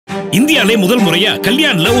இந்தியாவிலே முதல் முறையா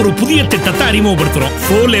கல்யாண்ல ஒரு புதிய திட்டத்தை அறிமுகப்படுத்துறோம்.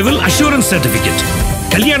 4 level assurance certificate.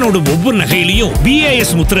 கல்யாணோட ஒவ்வொரு நகையிலையும்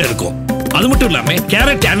BIS முத்திரை இருக்கும். அது மட்டும் இல்லாம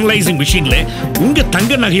கேரட் அனலைசிங் மிஷின்ல உங்க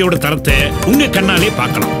தங்க நகையோட தரத்தை உங்க கண்ணாலே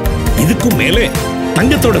பார்க்கலாம். இதுக்கும் மேலே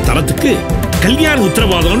தங்கத்தோட தரத்துக்கு கல்யாண்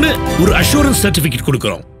உத்தரவாதம்னு ஒரு அஷூரன்ஸ் சர்டிபிகேட்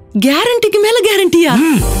கொடுக்கிறோம். கேரண்டிக்கு மேல கேரண்டியா?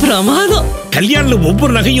 பிரமாதம். கல்யாண்ல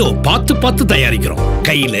ஒவ்வொரு நகையும் பார்த்து தயாரிக்கிறோம்.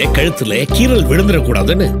 கையில கழுத்துல கீறல்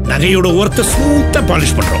விழுந்துடக்கூடாதுன்னு நகையோட ஓரத்தை ஸ்மூத்தா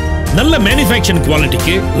பாலிஷ் பண்றோம். நல்ல மேனுஃபேக்சரிங்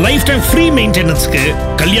குவாலிட்டிக்கு லைஃப் டைம் ஃப்ரீ மெயின்டெனன்ஸ்க்கு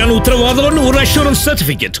கல்யாண உத்தரவாதம்னு ஒரு assurance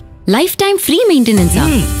certificate. Life time free மெயின்டெனன்ஸா?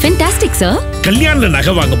 Fantastic sir. கல்யாண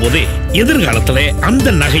நகை வாங்கும் போதே எதிர்காலத்துல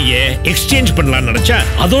அந்த நகையை எக்ஸ்சேஞ்ச் பண்ணலாம்னு நினைச்சா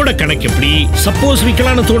அதோட கணக்கு எப்படி, சப்போஸ்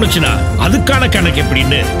விக்கலாம்னு தோணுச்சுன்னா அதுக்கான கணக்கு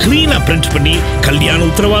எப்படின்னு கிளீனா பிரிண்ட் பண்ணி கல்யாண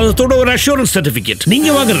உத்தரவாதத்தோட ஒரு அஷூரன்ஸ் சர்டிபிகேட்.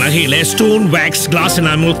 நீங்க வாங்குற நகையில ஸ்டோன், வேக்ஸ், கிளாஸ்,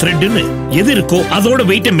 எனாமல், த்ரெட்னு எது இருக்கோ அதோட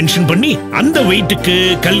வெயிட்டை மென்ஷன் பண்ணி அந்த வெயிட்டுக்கு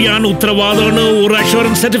கல்யாண உத்தரவாதம்னு ஒரு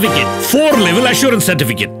assurance certificate. 4 level assurance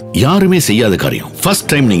certificate. யாருமே செய்யாத காரியம் ஃபர்ஸ்ட்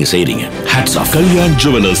டைம் நீங்க செய்றீங்க. Hats off. கல்யாண்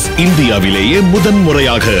ஜுவல்லர்ஸ் இந்தியாவிலேயே முதன்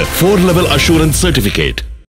முறையாக 4 level assurance certificate.